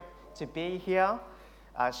to be here,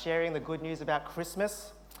 sharing the good news about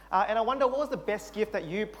Christmas. And I wonder, what was the best gift that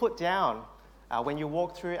you put down when you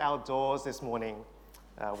walked through our doors this morning?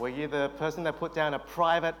 Were you the person that put down a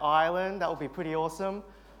private island? That would be pretty awesome.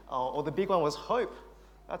 Or the big one was hope.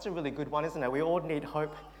 That's a really good one, isn't it? We all need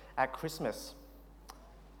hope at Christmas.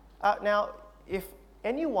 Now, if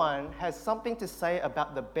anyone has something to say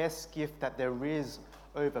about the best gift that there is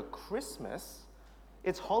over Christmas,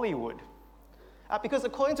 it's Hollywood. Because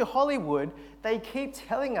according to Hollywood, they keep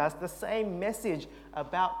telling us the same message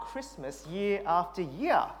about Christmas year after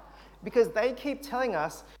year. Because they keep telling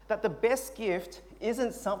us that the best gift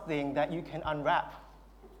isn't something that you can unwrap.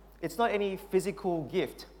 It's not any physical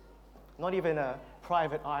gift, not even a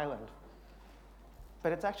private island.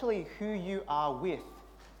 But it's actually who you are with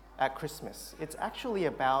at Christmas. It's actually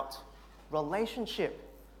about relationship.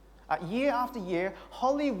 Year after year,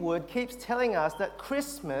 Hollywood keeps telling us that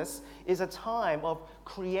Christmas is a time of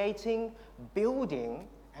creating, building,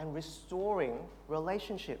 and restoring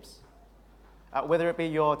relationships. Whether it be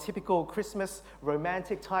your typical Christmas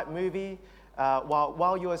romantic type movie,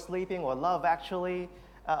 while you're sleeping, or Love Actually,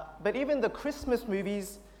 but even the Christmas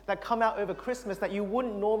movies that come out over Christmas that you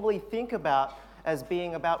wouldn't normally think about as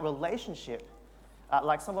being about relationship,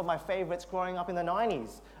 like some of my favorites growing up in the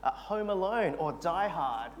 90s, Home Alone or Die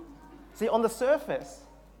Hard. See, on the surface,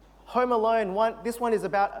 Home Alone, this one is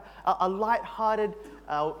about a light-hearted,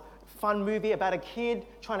 fun movie about a kid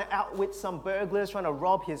trying to outwit some burglars, trying to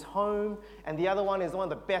rob his home, and the other one is one of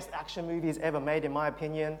the best action movies ever made, in my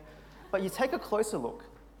opinion. But you take a closer look,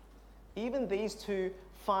 even these two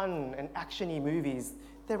fun and action-y movies,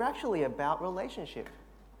 they're actually about relationship.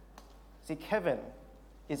 See, Kevin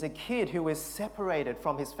is a kid who is separated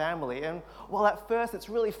from his family, and while at first it's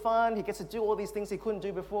really fun, he gets to do all these things he couldn't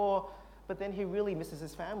do before, but then he really misses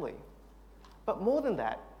his family. But more than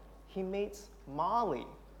that, he meets Marley,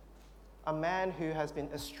 a man who has been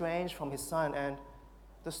estranged from his son, and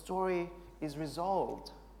the story is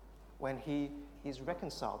resolved when he is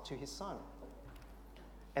reconciled to his son.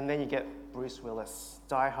 And then you get Bruce Willis,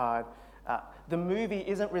 Die Hard. The movie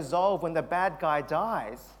isn't resolved when the bad guy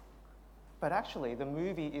dies, but actually the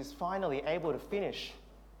movie is finally able to finish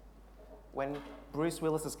when Bruce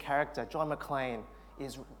Willis's character, John McClane,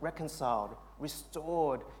 is reconciled,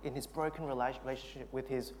 restored in his broken relationship with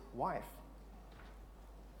his wife.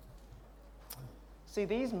 See,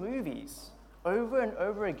 these movies, over and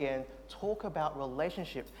over again, talk about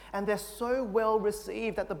relationships, and they're so well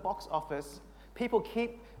received at the box office. People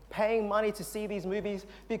keep paying money to see these movies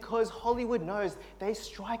because Hollywood knows they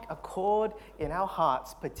strike a chord in our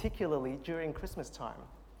hearts, particularly during Christmas time.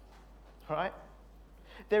 Right?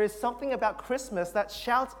 There is something about Christmas that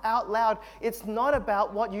shouts out loud, it's not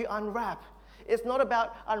about what you unwrap. It's not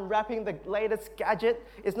about unwrapping the latest gadget.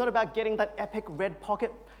 It's not about getting that epic red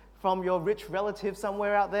pocket from your rich relative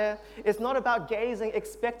somewhere out there. It's not about gazing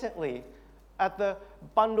expectantly at the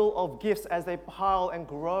bundle of gifts as they pile and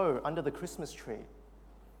grow under the Christmas tree.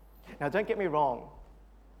 Now, don't get me wrong.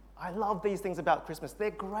 I love these things about Christmas.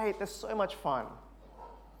 They're great. They're so much fun.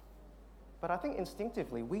 But I think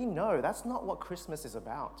instinctively we know that's not what Christmas is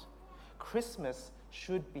about. Christmas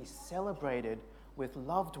should be celebrated with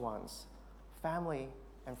loved ones, family,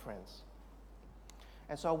 and friends.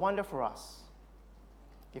 And so I wonder for us,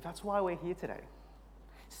 if that's why we're here today,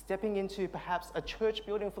 stepping into perhaps a church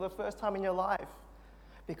building for the first time in your life,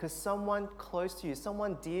 because someone close to you,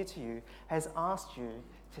 someone dear to you, has asked you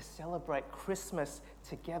to celebrate Christmas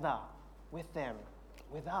together with them,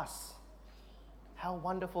 with us. How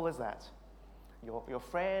wonderful is that? Your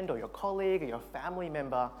friend or your colleague or your family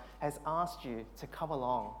member has asked you to come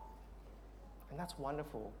along. And that's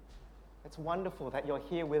wonderful. It's wonderful that you're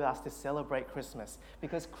here with us to celebrate Christmas,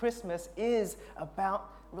 because Christmas is about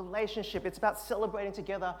relationship. It's about celebrating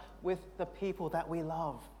together with the people that we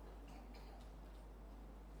love.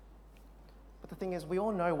 But the thing is, we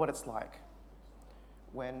all know what it's like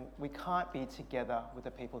when we can't be together with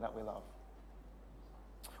the people that we love.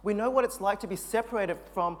 We know what it's like to be separated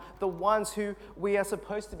from the ones who we are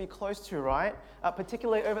supposed to be close to, right?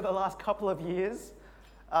 Particularly over the last couple of years.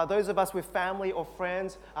 Those of us with family or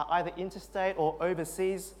friends, either interstate or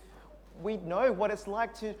overseas, we know what it's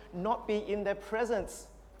like to not be in their presence.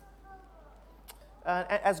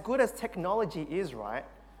 As good as technology is, right,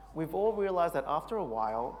 we've all realized that after a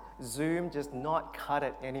while, Zoom just not cut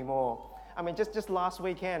it anymore. I mean, just last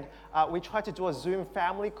weekend, we tried to do a Zoom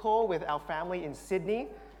family call with our family in Sydney.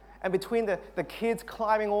 And between the kids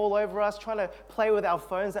climbing all over us, trying to play with our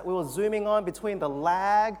phones that we were Zooming on, between the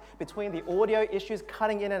lag, between the audio issues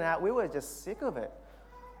cutting in and out, we were just sick of it.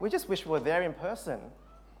 We just wish we were there in person.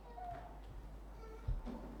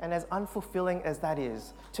 And as unfulfilling as that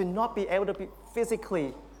is, to not be able to be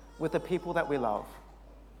physically with the people that we love,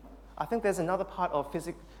 I think there's another part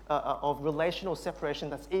of relational separation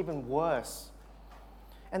that's even worse.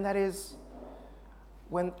 And that is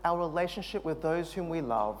when our relationship with those whom we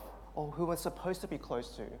love or who we're supposed to be close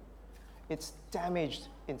to, it's damaged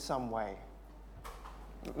in some way.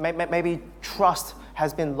 Maybe trust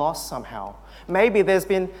has been lost somehow. Maybe there's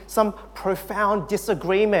been some profound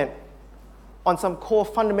disagreement on some core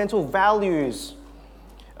fundamental values.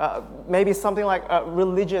 Maybe something like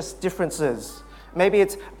religious differences. Maybe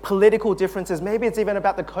it's political differences. Maybe it's even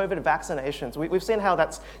about the COVID vaccinations. We've seen how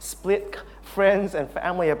that's split friends and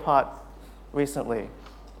family apart recently.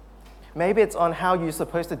 Maybe it's on how you're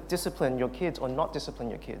supposed to discipline your kids or not discipline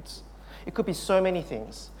your kids. It could be so many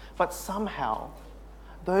things. But somehow,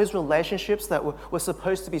 those relationships that were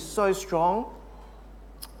supposed to be so strong,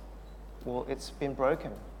 well, it's been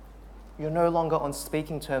broken. You're no longer on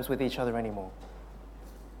speaking terms with each other anymore.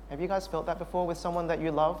 Have you guys felt that before with someone that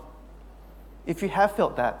you love? If you have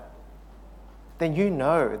felt that, then you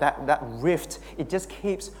know that rift, it just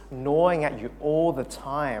keeps gnawing at you all the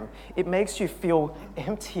time. It makes you feel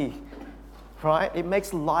empty, right? It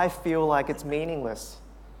makes life feel like it's meaningless.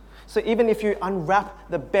 So even if you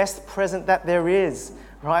unwrap the best present that there is,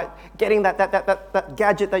 right? Getting that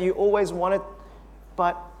gadget that you always wanted,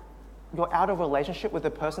 but you're out of relationship with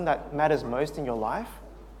the person that matters most in your life,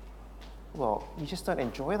 well, you just don't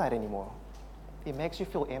enjoy that anymore. It makes you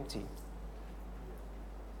feel empty.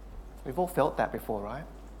 We've all felt that before, right?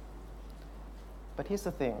 But here's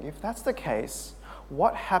the thing. If that's the case,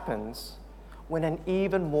 what happens when an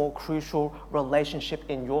even more crucial relationship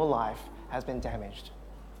in your life has been damaged?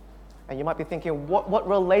 And you might be thinking, what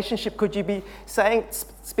relationship could you be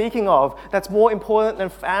speaking of that's more important than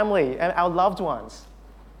family and our loved ones?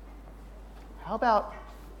 How about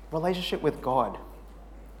relationship with God?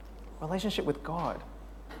 Relationship with God.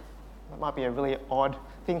 That might be a really odd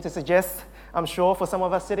thing to suggest, I'm sure, for some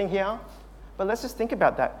of us sitting here. But let's just think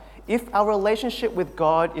about that. If our relationship with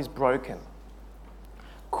God is broken,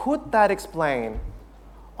 could that explain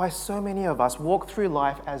why so many of us walk through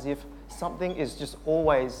life as if something is just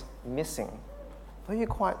always missing, though you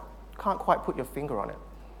can't quite put your finger on it?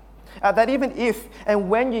 That even if and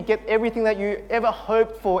when you get everything that you ever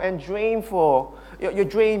hoped for and dreamed for, your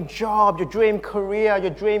dream job, your dream career,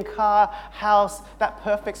 your dream car, house, that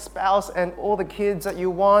perfect spouse, and all the kids that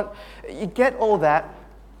you want, you get all that,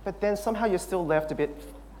 but then somehow you're still left a bit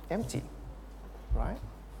empty, right?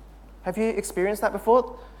 Have you experienced that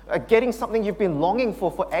before? Getting something you've been longing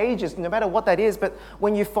for ages, no matter what that is, but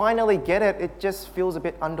when you finally get it, it just feels a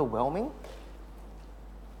bit underwhelming?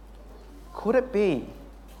 Could it be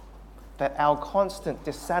that our constant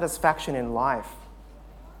dissatisfaction in life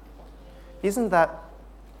isn't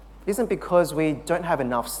because we don't have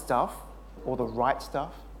enough stuff or the right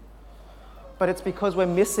stuff, but it's because we're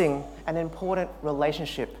missing an important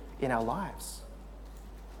relationship in our lives,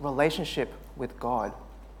 relationship with God.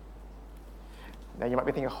 Now you might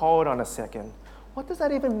be thinking, hold on a second. What does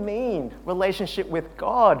that even mean, relationship with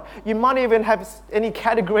God? You might even have any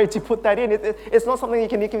category to put that in. It's not something you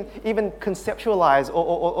can even conceptualize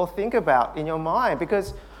or think about in your mind,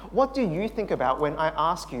 because what do you think about when I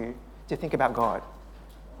ask you to think about God?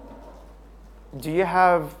 Do you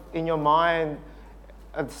have in your mind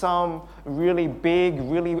some really big,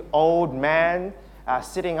 really old man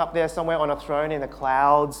sitting up there somewhere on a throne in the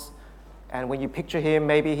clouds, and when you picture him,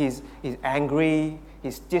 maybe he's angry,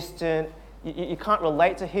 he's distant, you can't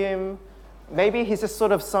relate to him. Maybe he's just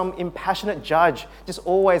sort of some impassionate judge, just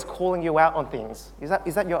always calling you out on things. Is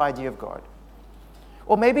that your idea of God?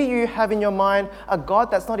 Or maybe you have in your mind a God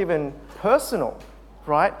that's not even personal,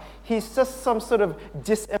 right? He's just some sort of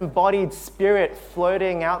disembodied spirit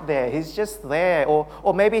floating out there. He's just there.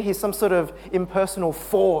 Or maybe he's some sort of impersonal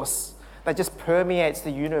force that just permeates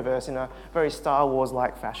the universe in a very Star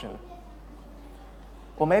Wars-like fashion.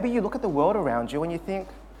 Or maybe you look at the world around you and you think,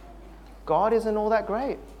 God isn't all that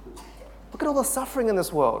great. Look at all the suffering in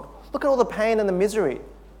this world. Look at all the pain and the misery.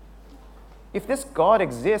 If this God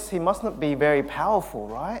exists, he must not be very powerful,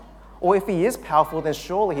 right? Or if he is powerful, then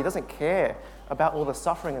surely he doesn't care about all the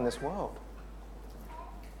suffering in this world.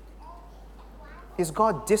 Is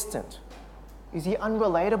God distant? Is he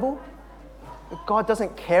unrelatable? God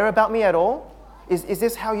doesn't care about me at all? Is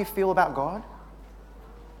this how you feel about God?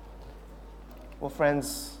 Well,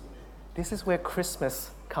 friends, this is where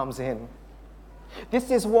Christmas comes in. This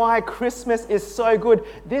is why Christmas is so good.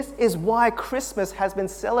 This is why Christmas has been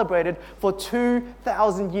celebrated for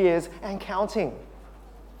 2,000 years and counting.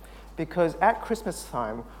 Because at Christmas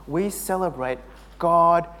time, we celebrate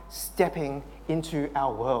God stepping into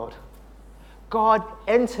our world. God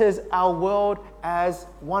enters our world as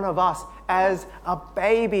one of us, as a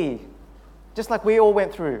baby, just like we all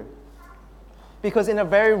went through. Because in a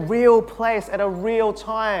very real place, at a real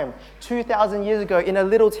time, 2,000 years ago, in a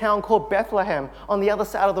little town called Bethlehem, on the other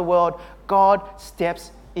side of the world, God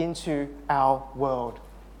steps into our world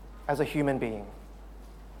as a human being.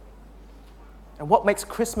 And what makes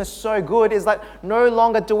Christmas so good is that no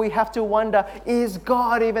longer do we have to wonder, is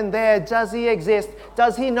God even there? Does he exist?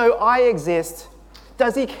 Does he know I exist?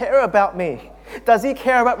 Does he care about me? Does he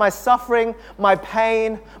care about my suffering, my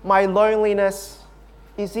pain, my loneliness?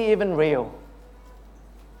 Is he even real?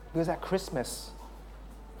 Because at Christmas,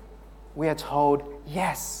 we are told,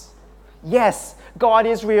 yes, God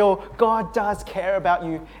is real, God does care about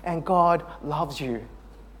you, and God loves you.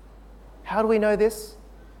 How do we know this?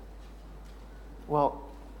 Well,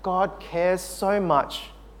 God cares so much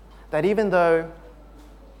that even though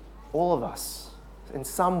all of us, in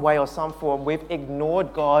some way or some form, we've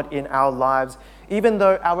ignored God in our lives, even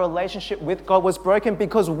though our relationship with God was broken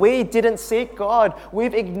because we didn't seek God,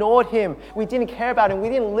 we've ignored him, we didn't care about him, we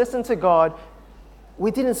didn't listen to God,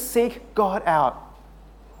 we didn't seek God out.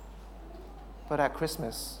 But at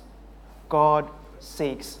Christmas, God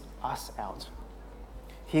seeks us out.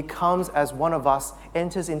 He comes as one of us,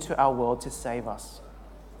 enters into our world to save us.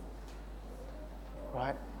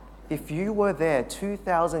 Right? If you were there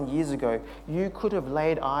 2,000 years ago, you could have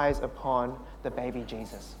laid eyes upon the baby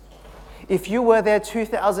Jesus. If you were there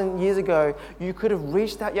 2,000 years ago, you could have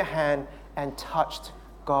reached out your hand and touched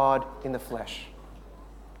God in the flesh.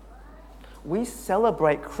 We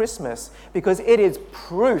celebrate Christmas because it is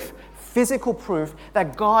proof, physical proof,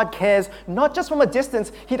 that God cares, not just from a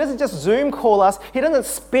distance. He doesn't just Zoom call us. He doesn't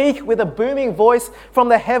speak with a booming voice from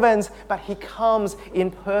the heavens, but he comes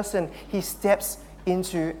in person. He steps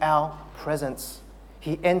into our presence.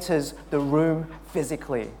 He enters the room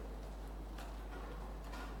physically.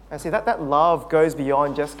 And see, that love goes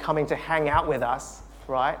beyond just coming to hang out with us,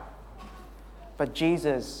 right? But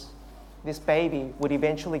Jesus, this baby, would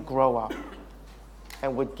eventually grow up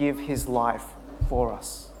and would give his life for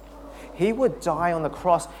us. He would die on the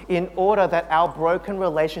cross in order that our broken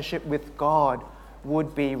relationship with God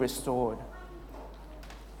would be restored.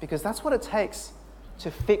 Because that's what it takes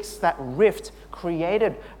to fix that rift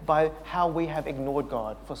created by how we have ignored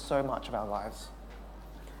God for so much of our lives.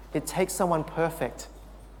 It takes someone perfect.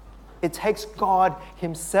 It takes God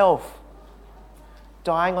himself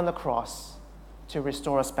dying on the cross to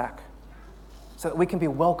restore us back so that we can be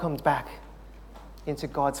welcomed back into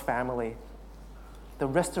God's family. The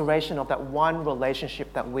restoration of that one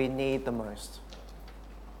relationship that we need the most.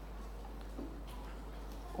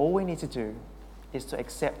 All we need to do is to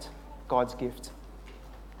accept God's gift.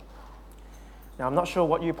 Now, I'm not sure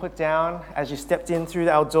what you put down as you stepped in through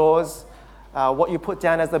our doors, what you put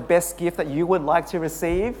down as the best gift that you would like to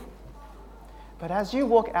receive. But as you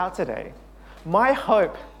walk out today, my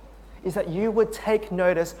hope is that you would take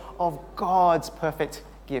notice of God's perfect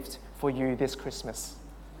gift for you this Christmas.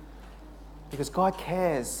 Because God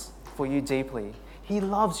cares for you deeply. He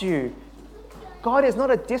loves you. God is not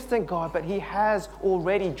a distant God, but he has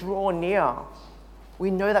already drawn near. We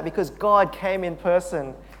know that because God came in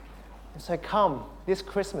person. And so come this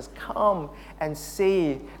Christmas, come and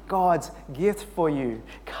see God's gift for you.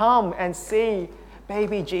 Come and see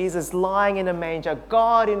baby Jesus lying in a manger,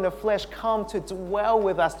 God in the flesh, come to dwell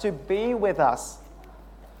with us, to be with us.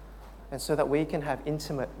 And so that we can have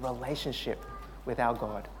intimate relationship with our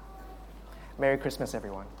God. Merry Christmas,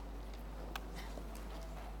 everyone.